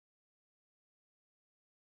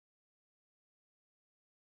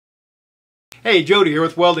Hey, Jody here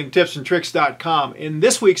with weldingtipsandtricks.com. In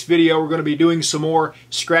this week's video, we're going to be doing some more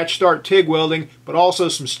scratch start TIG welding, but also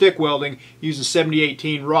some stick welding using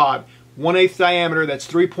 7018 rod. 1/8 diameter, that's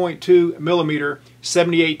 3.2 millimeter,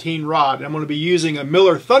 7018 rod. And I'm going to be using a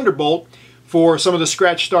Miller Thunderbolt for some of the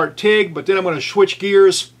scratch start TIG, but then I'm going to switch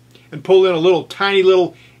gears and pull in a tiny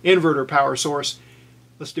little inverter power source.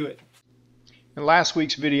 Let's do it. In last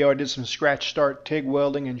week's video, I did some scratch start TIG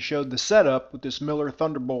welding and showed the setup with this Miller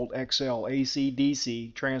Thunderbolt XL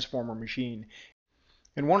AC/DC transformer machine.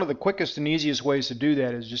 And one of the quickest and easiest ways to do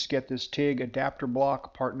that is just get this TIG adapter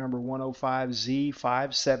block, part number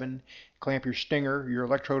 105Z57, clamp your stinger, your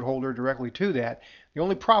electrode holder directly to that. The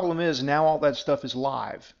only problem is now all that stuff is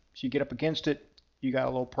live. So you get up against it, you got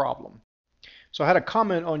a little problem. So I had a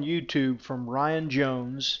comment on YouTube from Ryan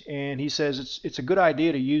Jones, and he says it's a good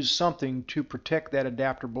idea to use something to protect that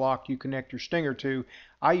adapter block you connect your stinger to.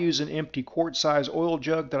 I use an empty quart-size oil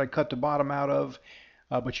jug that I cut the bottom out of,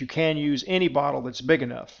 but you can use any bottle that's big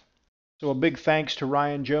enough. So a big thanks to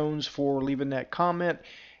Ryan Jones for leaving that comment,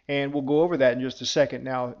 and we'll go over that in just a second.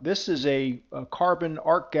 Now, this is a carbon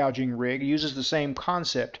arc gouging rig. It uses the same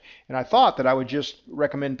concept, and I thought that I would just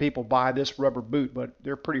recommend people buy this rubber boot, but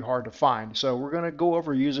they're pretty hard to find. So we're going to go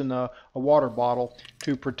over using a water bottle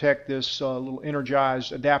to protect this little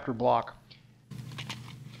energized adapter block.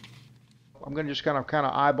 I'm going to just kind of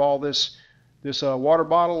eyeball this water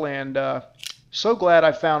bottle, and so glad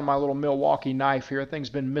I found my little Milwaukee knife here. That thing's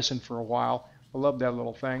been missing for a while. I love that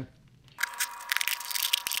little thing.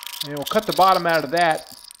 And we'll cut the bottom out of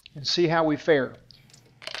that and see how we fare.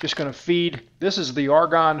 Just going to feed, this is the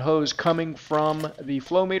argon hose coming from the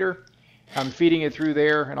flow meter. I'm feeding it through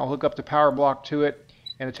there, and I'll hook up the power block to it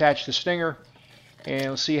and attach the stinger, and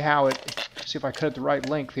we'll see how see if I cut it the right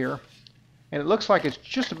length here. And it looks like it's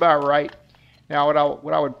just about right. Now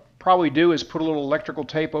what I would probably do is put a little electrical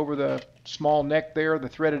tape over the small neck there, the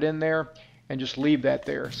threaded in there, and just leave that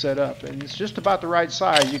there set up. And it's just about the right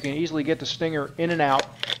size. You can easily get the stinger in and out,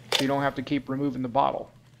 so you don't have to keep removing the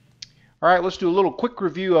bottle. All right, let's do a little quick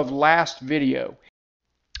review of last video.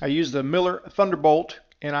 I used the Miller Thunderbolt,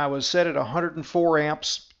 and I was set at 104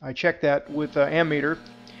 amps. I checked that with an ammeter,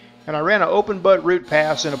 and I ran an open butt root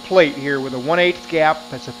pass in a plate here with a 1/8 gap.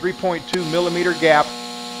 That's a 3.2 millimeter gap.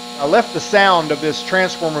 I left the sound of this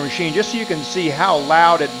transformer machine just so you can see how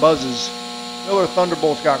loud it buzzes. Miller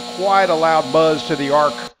Thunderbolt's got quite a loud buzz to the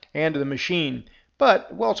arc and to the machine,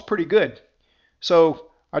 but, well, it's pretty good.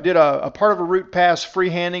 So I did a part of a root pass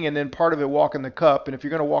freehanding and then part of it walking the cup. And if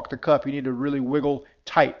you're going to walk the cup, you need to really wiggle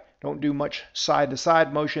tight. Don't do much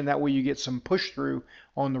side-to-side motion. That way you get some push-through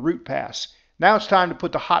on the root pass. Now it's time to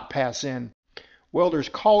put the hot pass in. Welders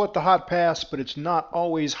call it the hot pass, but it's not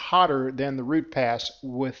always hotter than the root pass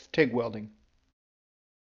with TIG welding.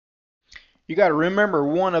 You got to remember,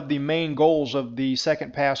 one of the main goals of the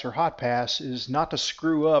second pass or hot pass is not to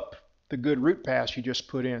screw up the good root pass you just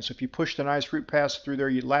put in. So if you push the nice root pass through there,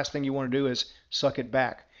 the last thing you want to do is suck it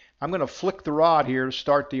back. I'm going to flick the rod here to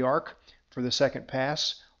start the arc for the second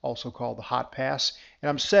pass, also called the hot pass. And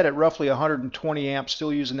I'm set at roughly 120 amps,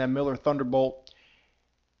 still using that Miller Thunderbolt.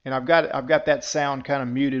 And I've got that sound kind of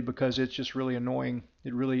muted because it's just really annoying.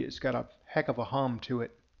 It's got a heck of a hum to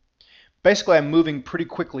it. Basically, I'm moving pretty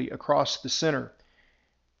quickly across the center.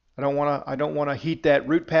 I don't want to heat that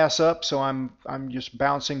root pass up, so I'm just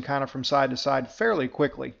bouncing kind of from side to side fairly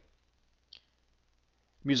quickly.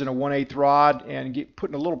 I'm using a 1/8 rod and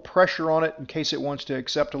putting a little pressure on it in case it wants to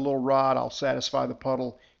accept a little rod. I'll satisfy the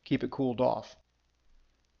puddle, keep it cooled off.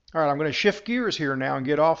 All right, I'm going to shift gears here now and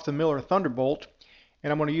get off the Miller Thunderbolt,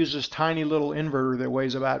 and I'm going to use this tiny little inverter that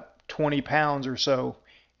weighs about 20 pounds or so,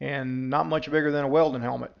 and not much bigger than a welding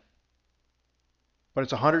helmet. But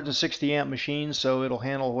it's a 160 amp machine, so it'll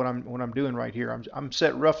handle what I'm doing right here. I'm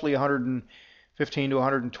set roughly 115 to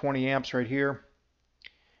 120 amps right here.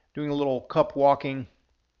 Doing a little cup walking,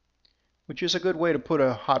 which is a good way to put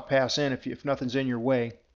a hot pass in if nothing's in your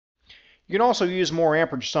way. You can also use more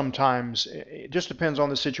amperage sometimes. It just depends on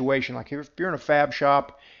the situation. Like if you're in a fab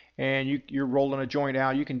shop and you're rolling a joint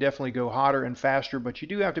out, you can definitely go hotter and faster, but you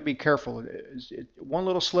do have to be careful. One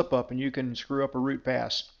little slip up and you can screw up a root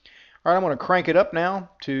pass. All right, I'm going to crank it up now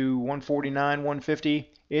to 149,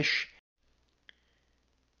 150-ish.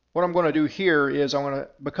 What I'm going to do here is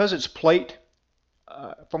because it's plate,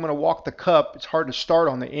 if I'm going to walk the cup, it's hard to start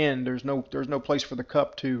on the end. There's no place for the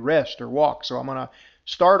cup to rest or walk. So I'm going to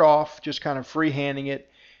start off just kind of freehanding it,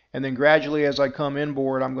 and then gradually as I come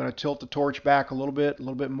inboard, I'm going to tilt the torch back a little bit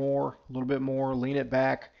more, lean it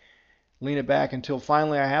back until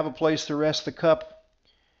finally I have a place to rest the cup.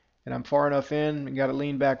 And I'm far enough in and got it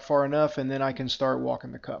leaned back far enough, and then I can start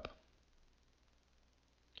walking the cup.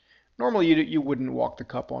 Normally you wouldn't walk the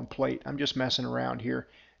cup on plate. I'm just messing around here.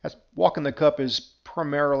 Walking the cup is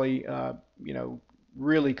primarily,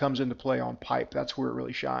 really comes into play on pipe. That's where it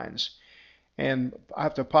really shines. And I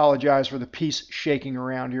have to apologize for the piece shaking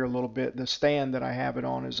around here a little bit. The stand that I have it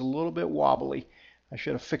on is a little bit wobbly. I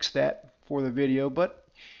should have fixed that for the video, but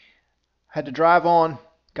had to drive on.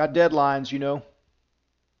 Got deadlines, And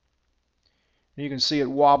you can see it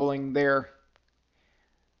wobbling there.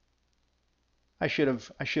 I should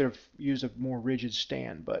have used a more rigid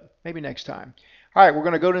stand, but maybe next time. All right, we're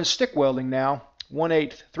going to go to stick welding now.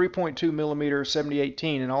 1/8, 3.2 millimeter,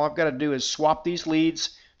 7018, and all I've got to do is swap these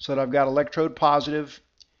leads so that I've got electrode positive,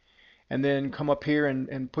 and then come up here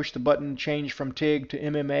and push the button, change from TIG to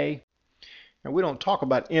MMA. Now, we don't talk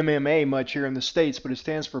about MMA much here in the States, but it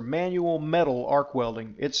stands for manual metal arc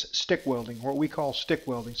welding. It's stick welding, what we call stick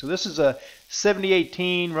welding. So this is a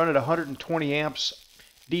 7018 run at 120 amps.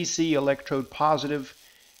 DC electrode positive,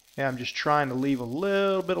 and I'm just trying to leave a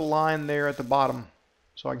little bit of line there at the bottom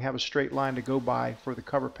so I can have a straight line to go by for the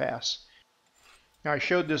cover pass. Now, I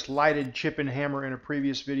showed this lighted chip and hammer in a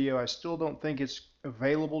previous video. I still don't think it's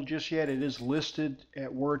available just yet. It is listed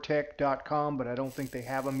at wertech.com, but I don't think they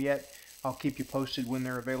have them yet. I'll keep you posted when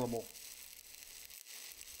they're available.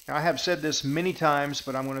 Now, I have said this many times,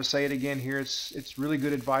 but I'm going to say it again here. It's really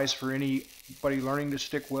good advice for anybody learning to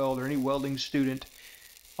stick weld or any welding student.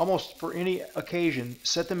 Almost for any occasion,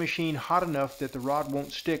 set the machine hot enough that the rod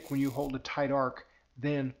won't stick when you hold a tight arc,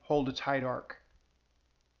 then hold a tight arc.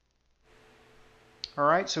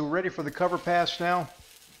 Alright, so we're ready for the cover pass now.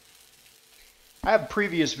 I have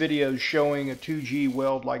previous videos showing a 2G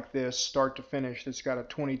weld like this, start to finish, that's got a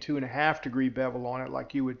 22.5 degree bevel on it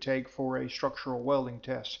like you would take for a structural welding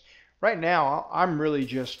test. Right now, I'm really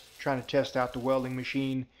just trying to test out the welding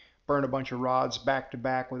machine, burn a bunch of rods back to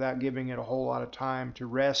back without giving it a whole lot of time to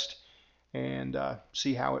rest, and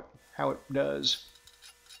see how it does.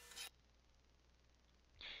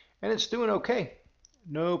 And it's doing okay,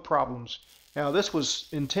 no problems. Now, this was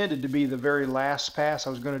intended to be the very last pass. I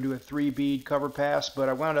was going to do a 3-bead cover pass, but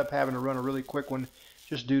I wound up having to run a really quick one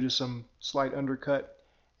just due to some slight undercut,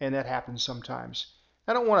 and that happens sometimes.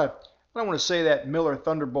 I don't want to say that Miller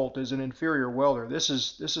Thunderbolt is an inferior welder. This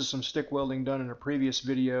is some stick welding done in a previous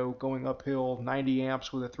video, going uphill 90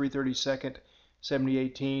 amps with a 3/32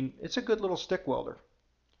 7018. It's a good little stick welder.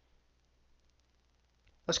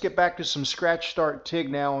 Let's get back to some scratch start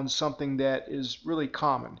TIG now on something that is really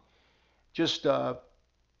common. Just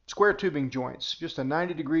square tubing joints. Just a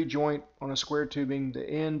 90-degree joint on a square tubing, the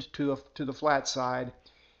end to the flat side.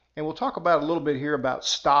 And we'll talk about a little bit here about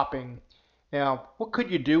stopping. Now, what could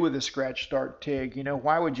you do with a scratch start TIG?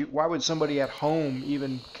 Why would somebody at home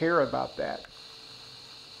even care about that?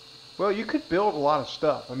 Well, you could build a lot of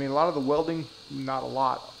stuff. I mean, a lot of the welding, not a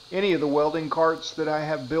lot. Any of the welding carts that I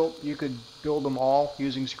have built, you could build them all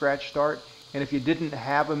using scratch start. And if you didn't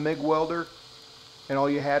have a MIG welder and all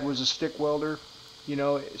you had was a stick welder,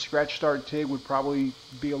 scratch start TIG would probably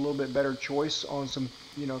be a little bit better choice on some,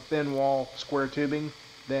 thin wall square tubing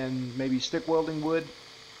than maybe stick welding would.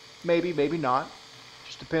 Maybe, maybe not.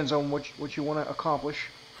 Just depends on what you want to accomplish.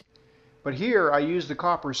 But here I use the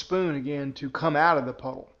copper spoon again to come out of the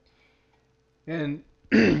puddle. And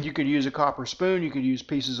you could use a copper spoon, you could use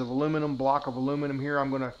pieces of aluminum, block of aluminum. Here I'm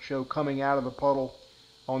going to show coming out of the puddle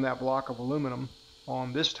on that block of aluminum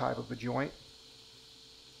on this type of a joint.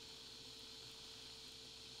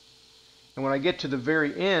 And when I get to the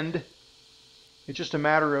very end, it's just a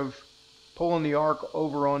matter of pulling the arc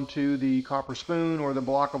over onto the copper spoon or the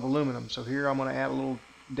block of aluminum. So here I'm going to add a little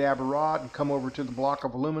dab of rod and come over to the block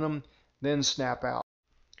of aluminum, then snap out.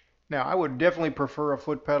 Now, I would definitely prefer a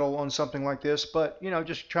foot pedal on something like this, but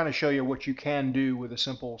just trying to show you what you can do with a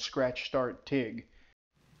simple scratch start TIG.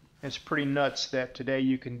 It's pretty nuts that today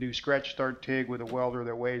you can do scratch start TIG with a welder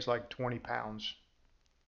that weighs like 20 pounds.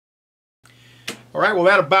 All right, well,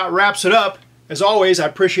 that about wraps it up. As always, I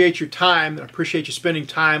appreciate your time and I appreciate you spending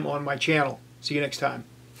time on my channel. See you next time.